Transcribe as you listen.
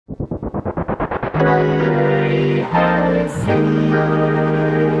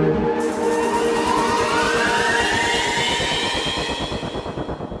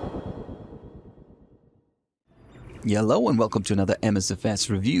Hello and welcome to another MSFS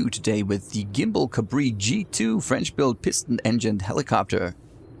review, today with the Guimbal Cabri G2 French-built piston-engined helicopter.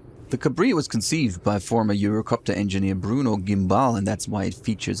 The Cabri was conceived by former Eurocopter engineer Bruno Guimbal, and that's why it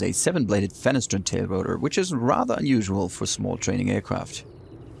features a 7-bladed Fenestron tail rotor, which is rather unusual for small training aircraft.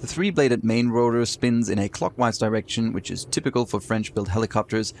 The 3-bladed main rotor spins in a clockwise direction, which is typical for French-built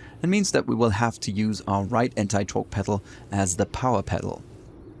helicopters and means that we will have to use our right anti-torque pedal as the power pedal.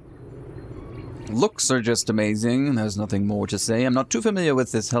 Looks are just amazing, there's nothing more to say. I'm not too familiar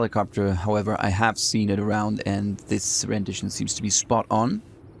with this helicopter, however I have seen it around and this rendition seems to be spot on.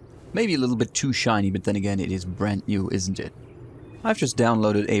 Maybe a little bit too shiny, but then again it is brand new, isn't it? I've just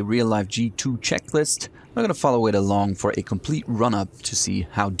downloaded a real-life G2 checklist. I'm going to follow it along for a complete run-up to see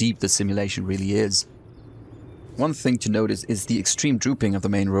how deep the simulation really is. One thing to notice is the extreme drooping of the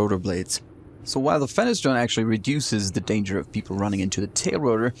main rotor blades. So while the Fenestron actually reduces the danger of people running into the tail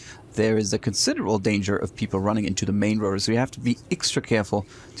rotor, there is a considerable danger of people running into the main rotor, so you have to be extra careful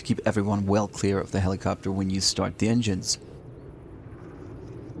to keep everyone well clear of the helicopter when you start the engines.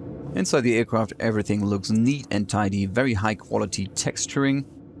 Inside the aircraft everything looks neat and tidy, very high quality texturing.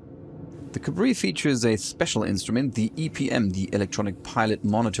 The Cabri features a special instrument, the EPM, the Electronic Pilot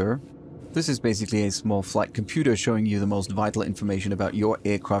Monitor. This is basically a small flight computer showing you the most vital information about your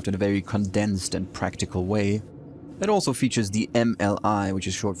aircraft in a very condensed and practical way. It also features the MLI, which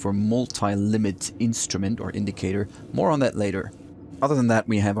is short for Multi-Limit Instrument or Indicator. More on that later. Other than that,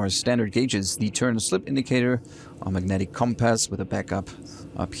 we have our standard gauges, the turn and slip indicator, our magnetic compass with a backup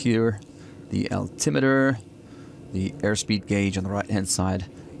up here, the altimeter, the airspeed gauge on the right hand side,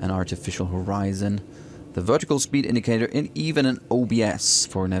 an artificial horizon, the vertical speed indicator, and even an OBS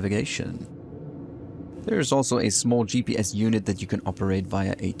for navigation. There is also a small GPS unit that you can operate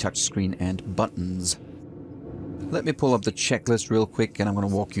via a touchscreen and buttons. Let me pull up the checklist real quick and I'm going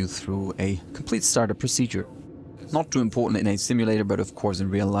to walk you through a complete startup procedure. Not too important in a simulator, but of course in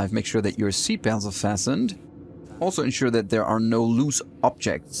real life, make sure that your seatbelts are fastened. Also ensure that there are no loose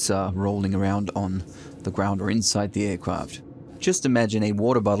objects rolling around on the ground or inside the aircraft. Just imagine a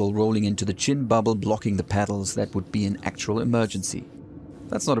water bottle rolling into the chin bubble, blocking the pedals. That would be an actual emergency.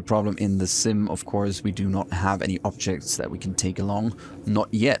 That's not a problem in the sim, of course. We do not have any objects that we can take along.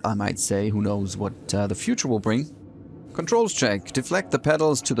 Not yet, I might say. Who knows what the future will bring. Controls check. Deflect the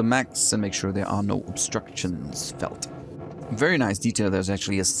pedals to the max and make sure there are no obstructions felt. Very nice detail. There's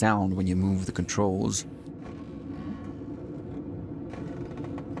actually a sound when you move the controls.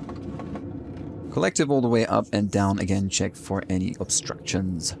 Collective all the way up and down, again check for any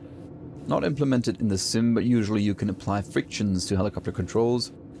obstructions. Not implemented in the sim, but usually you can apply frictions to helicopter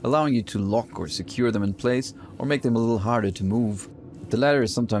controls, allowing you to lock or secure them in place or make them a little harder to move. The latter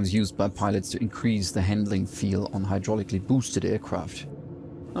is sometimes used by pilots to increase the handling feel on hydraulically boosted aircraft.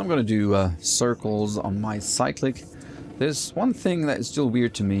 I'm going to do circles on my cyclic. There's one thing that is still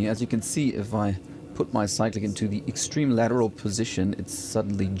weird to me. As you can see, if I put my cyclic into the extreme lateral position, it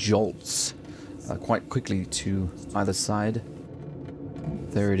suddenly jolts quite quickly to either side.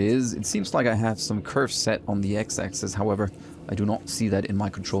 There it is. It seems like I have some curve set on the x-axis, however, I do not see that in my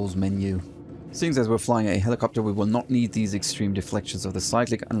controls menu. Seeing as we're flying a helicopter, we will not need these extreme deflections of the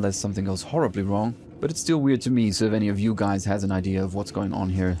cyclic unless something goes horribly wrong. But it's still weird to me, so if any of you guys has an idea of what's going on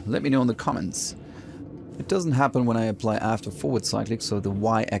here, let me know in the comments. It doesn't happen when I apply after forward cyclic, so the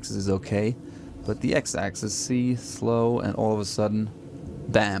y-axis is okay. But the x-axis, see, slow, and all of a sudden,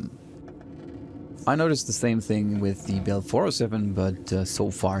 bam. I noticed the same thing with the Bell 407, but so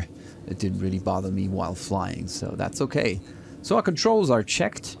far it didn't really bother me while flying, so that's okay. So our controls are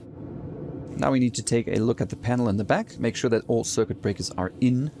checked. Now we need to take a look at the panel in the back, make sure that all circuit breakers are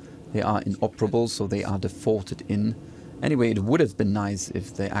in. They are inoperable, so they are defaulted in. Anyway, it would have been nice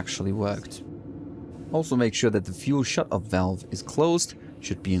if they actually worked. Also make sure that the fuel shut-off valve is closed,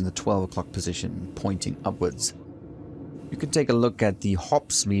 should be in the 12 o'clock position, pointing upwards. You can take a look at the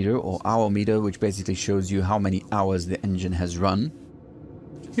hops meter or hour meter, which basically shows you how many hours the engine has run.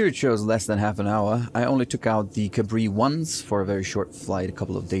 Here it shows less than half an hour. I only took out the Cabri once for a very short flight a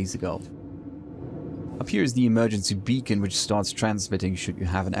couple of days ago. Up here is the emergency beacon, which starts transmitting should you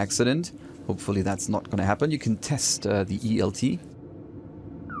have an accident. Hopefully that's not going to happen. You can test the ELT.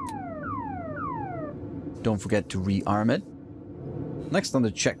 Don't forget to rearm it. Next on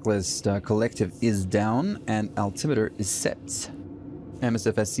the checklist, collective is down and altimeter is set.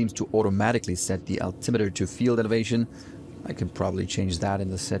 MSFS seems to automatically set the altimeter to field elevation. I can probably change that in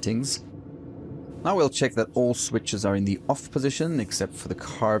the settings. Now we'll check that all switches are in the off position except for the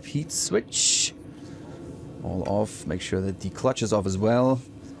carb heat switch. All off. Make sure that the clutch is off as well.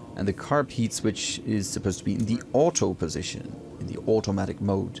 And the carb heat switch is supposed to be in the auto position, in the automatic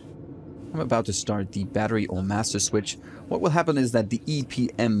mode. I'm about to start the battery or master switch. What will happen is that the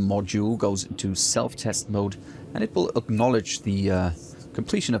EPM module goes into self-test mode, and it will acknowledge the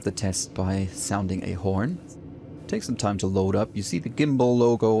completion of the test by sounding a horn. Take some time to load up. You see the Guimbal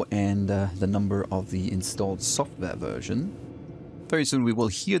logo and the number of the installed software version. Very soon we will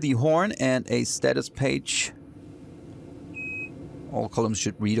hear the horn and a status page. All columns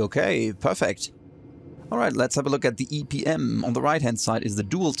should read okay. Perfect. Alright, let's have a look at the EPM. On the right hand side is the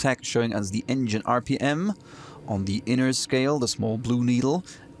dual tach showing us the engine RPM. On the inner scale, the small blue needle.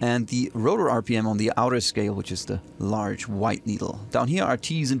 And the rotor RPM on the outer scale, which is the large white needle. Down here are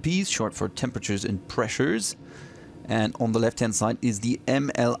T's and P's, short for temperatures and pressures. And on the left hand side is the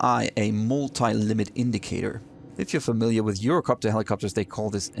MLI, a multi-limit indicator. If you're familiar with Eurocopter helicopters, they call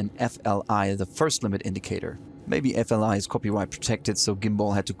this an FLI, the first limit indicator. Maybe FLI is copyright protected, so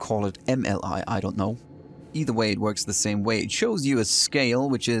Guimbal had to call it MLI, I don't know. Either way, it works the same way. It shows you a scale,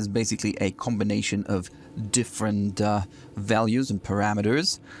 which is basically a combination of different values and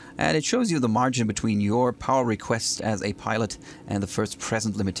parameters. And it shows you the margin between your power request as a pilot and the first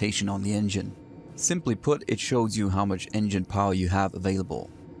present limitation on the engine. Simply put, it shows you how much engine power you have available.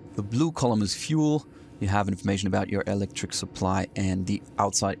 The blue column is fuel. You have information about your electric supply and the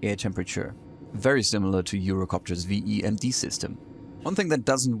outside air temperature. Very similar to Eurocopter's VEMD system. One thing that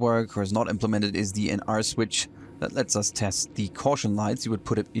doesn't work or is not implemented is the NR switch. That lets us test the caution lights. You would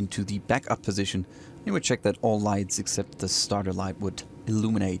put it into the backup position. You would check that all lights except the starter light would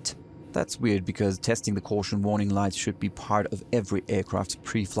illuminate. That's weird because testing the caution warning lights should be part of every aircraft's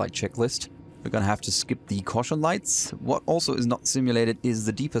pre-flight checklist. We're gonna have to skip the caution lights. What also is not simulated is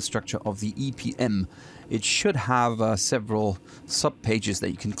the deeper structure of the EPM. It should have several sub-pages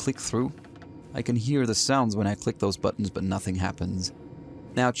that you can click through. I can hear the sounds when I click those buttons, but nothing happens.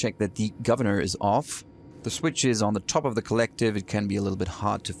 Now check that the governor is off. The switch is on the top of the collective. It can be a little bit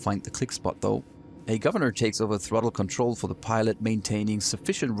hard to find the click spot though. A governor takes over throttle control for the pilot, maintaining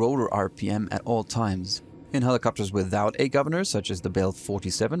sufficient rotor RPM at all times. In helicopters without a governor, such as the Bell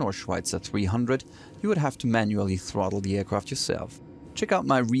 47 or Schweitzer 300, you would have to manually throttle the aircraft yourself. Check out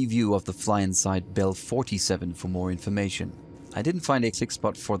my review of the fly-inside Bell 47 for more information. I didn't find a click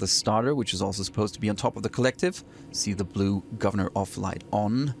spot for the starter, which is also supposed to be on top of the collective. See the blue governor off light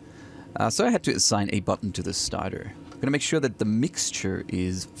on. So I had to assign a button to the starter. I'm going to make sure that the mixture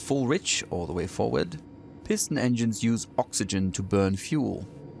is full rich all the way forward. Piston engines use oxygen to burn fuel.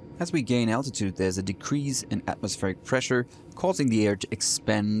 As we gain altitude, there's a decrease in atmospheric pressure, causing the air to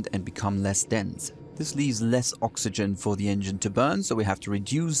expand and become less dense. This leaves less oxygen for the engine to burn, so we have to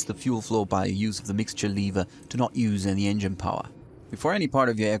reduce the fuel flow by use of the mixture lever to not use any engine power. Before any part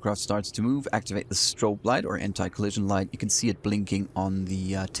of your aircraft starts to move, activate the strobe light or anti-collision light. You can see it blinking on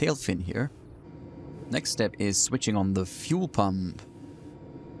the tail fin here. Next step is switching on the fuel pump.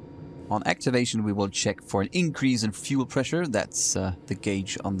 On activation, we will check for an increase in fuel pressure. That's the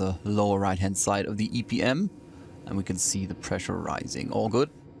gauge on the lower right-hand side of the EPM. And we can see the pressure rising. All good.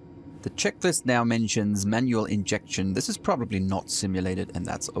 The checklist now mentions manual injection. This is probably not simulated, and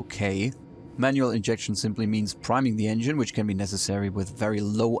that's okay. Manual injection simply means priming the engine, which can be necessary with very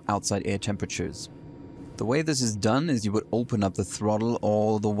low outside air temperatures. The way this is done is you would open up the throttle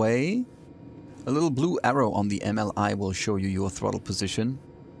all the way. A little blue arrow on the MLI will show you your throttle position.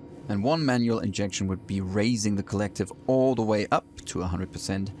 And one manual injection would be raising the collective all the way up to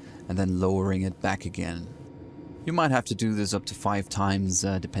 100% and then lowering it back again. You might have to do this up to 5 times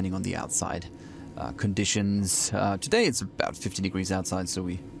depending on the outside conditions. Today it's about 50 degrees outside, so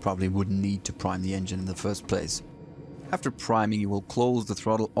we probably wouldn't need to prime the engine in the first place. After priming, you will close the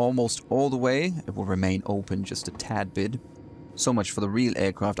throttle almost all the way. It will remain open just a tad bit. So much for the real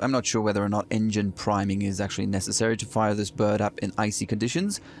aircraft. I'm not sure whether or not engine priming is actually necessary to fire this bird up in icy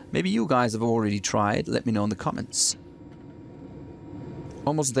conditions. Maybe you guys have already tried. Let me know in the comments.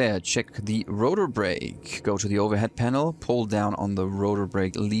 Almost there. Check the rotor brake. Go to the overhead panel, pull down on the rotor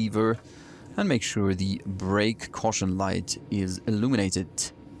brake lever, and make sure the brake caution light is illuminated.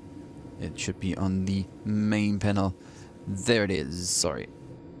 It should be on the main panel. There it is. Sorry.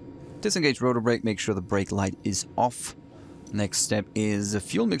 Disengage rotor brake. Make sure the brake light is off. Next step is a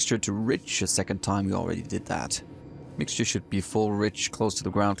fuel mixture to rich. A second time we already did that. Mixture should be full rich, close to the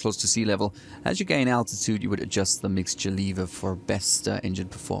ground, close to sea level. As you gain altitude, you would adjust the mixture lever for best engine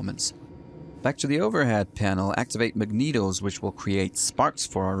performance. Back to the overhead panel, activate magnetos, which will create sparks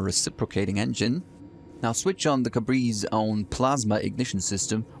for our reciprocating engine. Now switch on the Cabri's own plasma ignition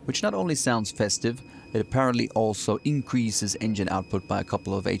system, which not only sounds festive, it apparently also increases engine output by a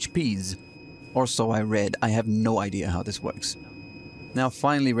couple of HPs. Or so I read. I have no idea how this works. Now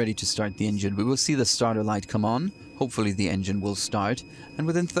finally ready to start the engine. We will see the starter light come on. Hopefully the engine will start. And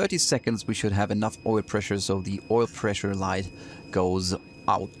within 30 seconds we should have enough oil pressure so the oil pressure light goes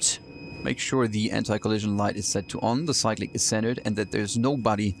out. Make sure the anti-collision light is set to on, the cyclic is centered, and that there's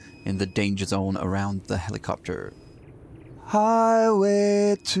nobody in the danger zone around the helicopter.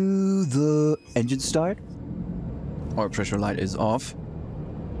 Highway to the engine start. Oil pressure light is off.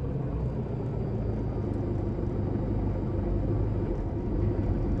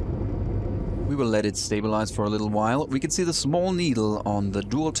 We will let it stabilize for a little while. We can see the small needle on the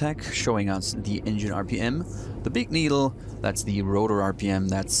dual tach showing us the engine RPM. The big needle, that's the rotor RPM,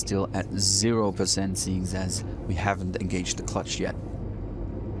 that's still at 0%, seeing as we haven't engaged the clutch yet.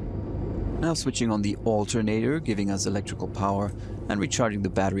 Now switching on the alternator, giving us electrical power, and recharging the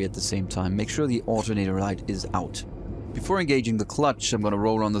battery at the same time. Make sure the alternator light is out. Before engaging the clutch, I'm going to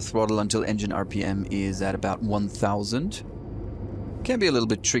roll on the throttle until engine RPM is at about 1000. Can be a little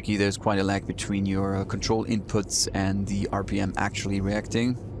bit tricky. There's quite a lag between your control inputs and the RPM actually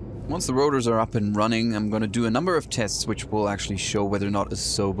reacting. Once the rotors are up and running, I'm going to do a number of tests which will actually show whether or not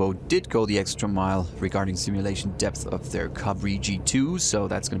Asobo did go the extra mile regarding simulation depth of their Cabri G2, so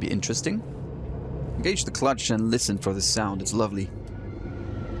that's going to be interesting. Engage the clutch and listen for the sound. It's lovely.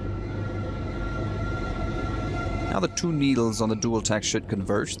 Now the two needles on the dual tach should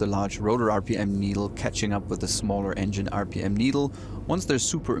converge, the large rotor RPM needle catching up with the smaller engine RPM needle. Once they're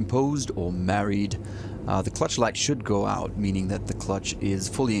superimposed or married, the clutch light should go out, meaning that the clutch is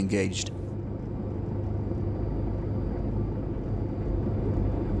fully engaged.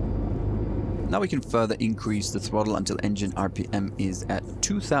 Now we can further increase the throttle until engine RPM is at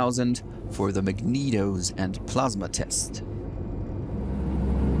 2000 for the magnetos and plasma test.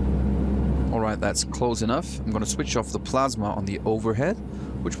 Alright, that's close enough. I'm going to switch off the plasma on the overhead,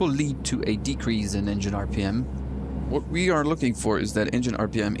 which will lead to a decrease in engine RPM. What we are looking for is that engine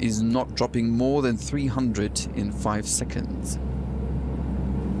RPM is not dropping more than 300 in 5 seconds.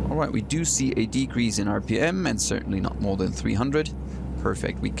 Alright, we do see a decrease in RPM and certainly not more than 300.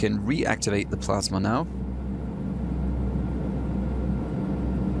 Perfect. We can reactivate the plasma now.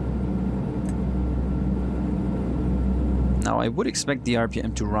 Now I would expect the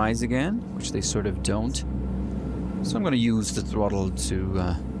RPM to rise again, which they sort of don't. So I'm going to use the throttle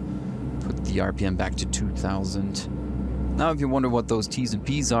to put the RPM back to 2000. Now if you wonder what those T's and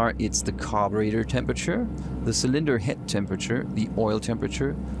P's are, it's the carburetor temperature, the cylinder head temperature, the oil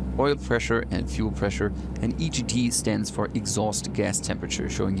temperature, oil pressure and fuel pressure, and EGT stands for exhaust gas temperature,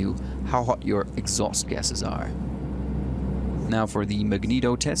 showing you how hot your exhaust gases are. Now for the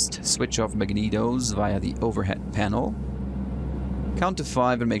magneto test, switch off magnetos via the overhead panel. Count to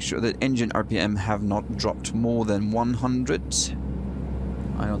 5 and make sure that engine RPM have not dropped more than 100.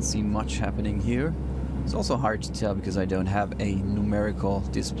 I don't see much happening here. It's also hard to tell because I don't have a numerical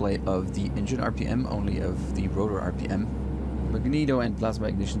display of the engine RPM, only of the rotor RPM. Magneto and plasma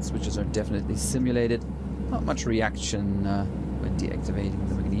ignition switches are definitely simulated. Not much reaction when deactivating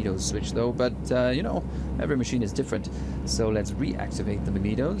the magneto switch though, but you know, every machine is different. So let's reactivate the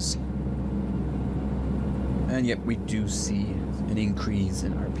magnetos. And yet we do see an increase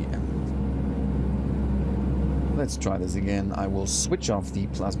in RPM. Let's try this again. I will switch off the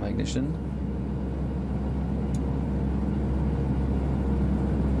plasma ignition.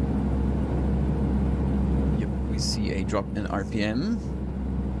 Yep, we see a drop in RPM.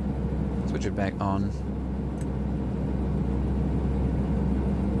 Switch it back on.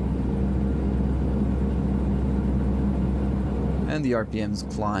 And the RPMs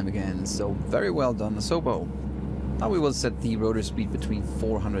climb again, so very well done, Asobo. Now we will set the rotor speed between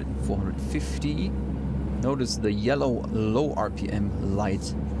 400 and 450. Notice the yellow low RPM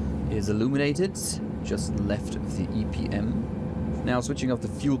light is illuminated just left of the EPM. Now switching off the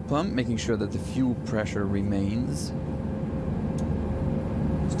fuel pump, making sure that the fuel pressure remains.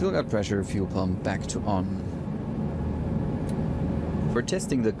 Still got pressure, fuel pump back to on. For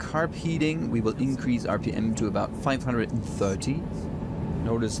testing the carb heating, we will increase RPM to about 530.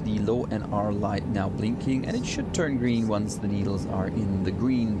 Notice the low NR light now blinking, and it should turn green once the needles are in the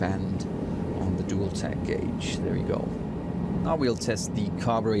green band on the dual tach gauge. There you go. Now we'll test the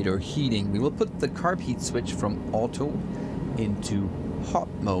carburetor heating. We will put the carb heat switch from auto into hot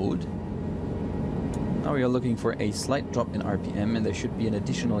mode. Now we are looking for a slight drop in RPM, and there should be an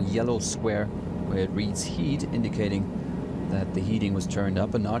additional yellow square where it reads heat, indicating that the heating was turned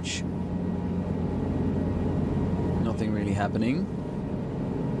up a notch. Nothing really happening.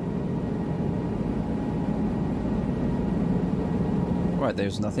 Right,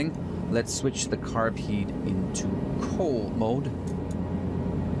 there's nothing. Let's switch the carb heat into cold mode.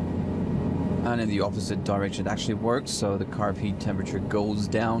 And in the opposite direction it actually works, so the carb heat temperature goes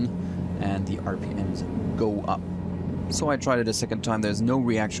down and the RPMs go up. So I tried it a second time. There's no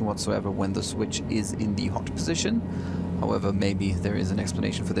reaction whatsoever when the switch is in the hot position. However, maybe there is an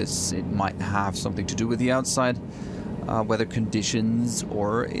explanation for this. It might have something to do with the outside weather conditions,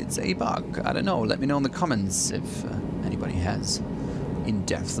 or it's a bug. I don't know. Let me know in the comments if anybody has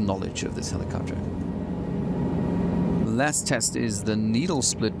in-depth knowledge of this helicopter. Last test is the needle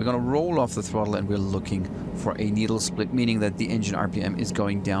split. We're going to roll off the throttle and we're looking for a needle split, meaning that the engine RPM is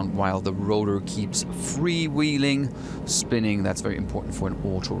going down while the rotor keeps freewheeling, spinning. That's very important for an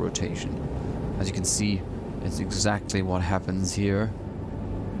auto rotation. As you can see, it's exactly what happens here.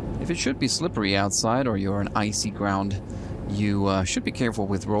 If it should be slippery outside or you're on icy ground, you should be careful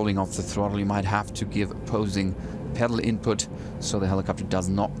with rolling off the throttle. You might have to give opposing pedal input so the helicopter does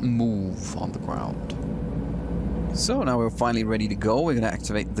not move on the ground. So now we're finally ready to go. We're going to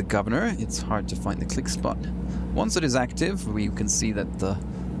activate the governor. It's hard to find the click spot. Once it is active, we can see that the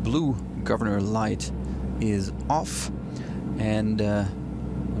blue governor light is off. And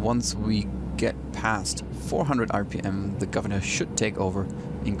once we get past 400 RPM, the governor should take over,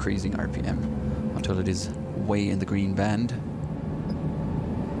 increasing RPM until it is way in the green band.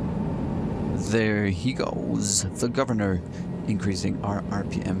 There he goes, the governor, increasing our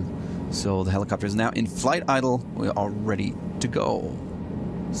RPM. So the helicopter is now in flight idle. We are ready to go.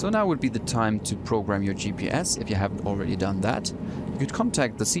 So now would be the time to program your GPS if you haven't already done that. You could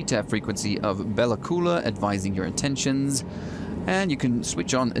contact the CTAF frequency of Bella Coola advising your intentions, and you can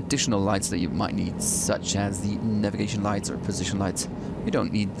switch on additional lights that you might need, such as the navigation lights or position lights. You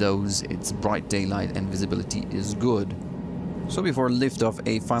don't need those. It's bright daylight and visibility is good. So before liftoff,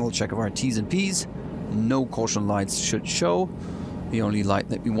 a final check of our T's and P's. No caution lights should show. The only light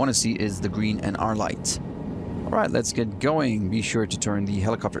that we want to see is the green NR light. Alright, let's get going. Be sure to turn the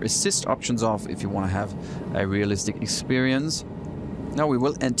helicopter assist options off if you want to have a realistic experience. Now we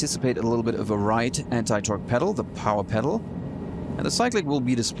will anticipate a little bit of a right anti-torque pedal, the power pedal. And the cyclic will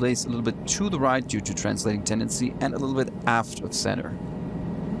be displaced a little bit to the right due to translating tendency and a little bit aft of center.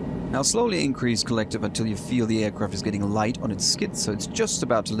 Now slowly increase collective until you feel the aircraft is getting light on its skids, so it's just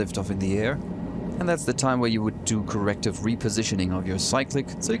about to lift off in the air. And that's the time where you would do corrective repositioning of your cyclic,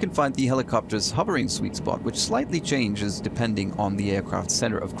 so you can find the helicopter's hovering sweet spot, which slightly changes depending on the aircraft's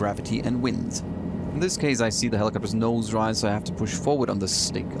center of gravity and wind. In this case, I see the helicopter's nose rise, so I have to push forward on the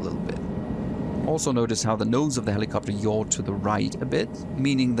stick a little bit. Also notice how the nose of the helicopter yawed to the right a bit,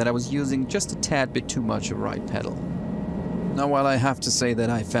 meaning that I was using just a tad bit too much of right pedal. Now, while I have to say that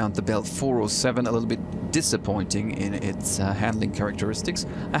I found the Bell 407 a little bit disappointing in its handling characteristics,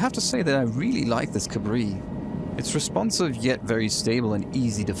 I have to say that I really like this Cabri. It's responsive yet very stable and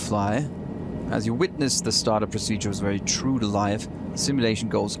easy to fly. As you witnessed, the startup procedure was very true to life. Simulation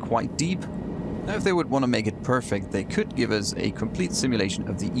goes quite deep. Now, if they would want to make it perfect, they could give us a complete simulation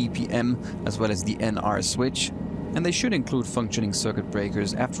of the EPM as well as the NR switch, and they should include functioning circuit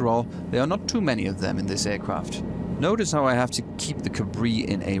breakers. After all, there are not too many of them in this aircraft. Notice how I have to keep the Cabri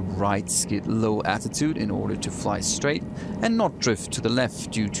in a right skid low attitude in order to fly straight and not drift to the left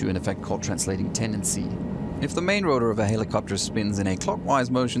due to an effect called translating tendency. If the main rotor of a helicopter spins in a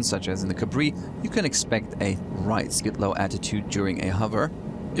clockwise motion, such as in the Cabri, you can expect a right skid low attitude during a hover.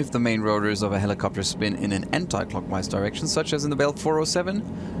 If the main rotors of a helicopter spin in an anti-clockwise direction, such as in the Bell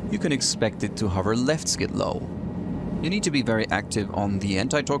 407, you can expect it to hover left skid low. You need to be very active on the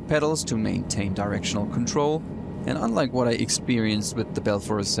anti-torque pedals to maintain directional control. And unlike what I experienced with the Bell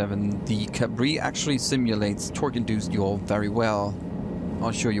 407, the Cabri actually simulates torque-induced yaw very well.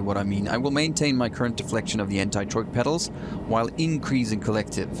 I'll show you what I mean. I will maintain my current deflection of the anti-torque pedals while increasing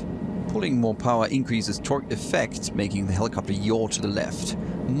collective. Pulling more power increases torque effect, making the helicopter yaw to the left.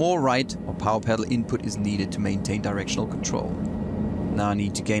 More right or power pedal input is needed to maintain directional control. Now I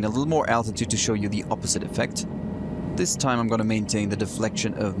need to gain a little more altitude to show you the opposite effect. This time I'm going to maintain the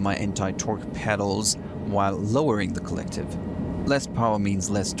deflection of my anti-torque pedals while lowering the collective. Less power means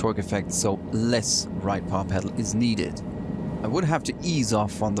less torque effect, so less right power pedal is needed. I would have to ease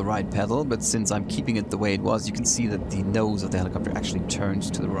off on the right pedal, but since I'm keeping it the way it was, you can see that the nose of the helicopter actually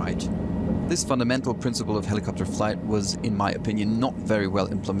turns to the right. This fundamental principle of helicopter flight was, in my opinion, not very well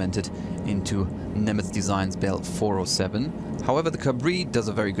implemented into Nemeth Design's Bell 407. However, the Cabri does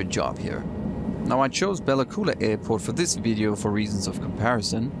a very good job here. Now, I chose Bella Coola Airport for this video for reasons of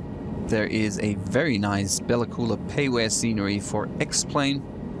comparison. There is a very nice Bella Coola payware scenery for X-Plane,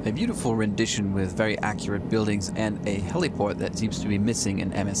 a beautiful rendition with very accurate buildings, and a heliport that seems to be missing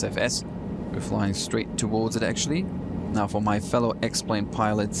in MSFS. We're flying straight towards it actually. Now for my fellow X-Plane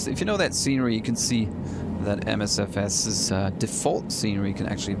pilots, if you know that scenery, you can see that MSFS's default scenery can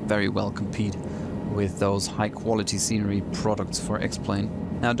actually very well compete with those high-quality scenery products for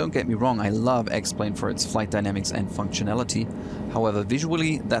X-Plane. Now, don't get me wrong, I love X-Plane for its flight dynamics and functionality. However,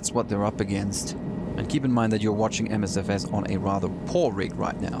 visually, that's what they're up against. And keep in mind that you're watching MSFS on a rather poor rig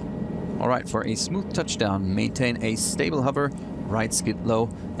right now. Alright, for a smooth touchdown, maintain a stable hover, right skid low,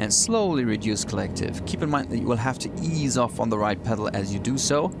 and slowly reduce collective. Keep in mind that you will have to ease off on the right pedal as you do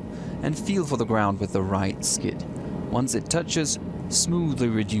so, and feel for the ground with the right skid. Once it touches, smoothly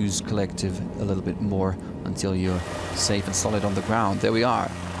reduce collective a little bit more until you're safe and solid on the ground. There we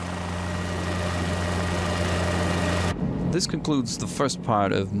are. This concludes the first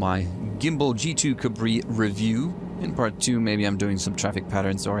part of my Guimbal G2 Cabri review. In part 2, maybe I'm doing some traffic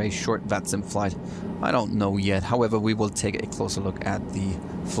patterns or a short VATSIM flight. I don't know yet. However, we will take a closer look at the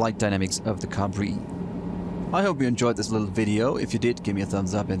flight dynamics of the Cabri. I hope you enjoyed this little video. If you did, give me a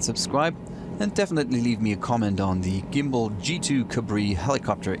thumbs up and subscribe. And definitely leave me a comment on the Guimbal G2 Cabri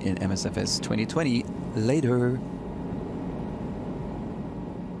helicopter in MSFS 2020. Later!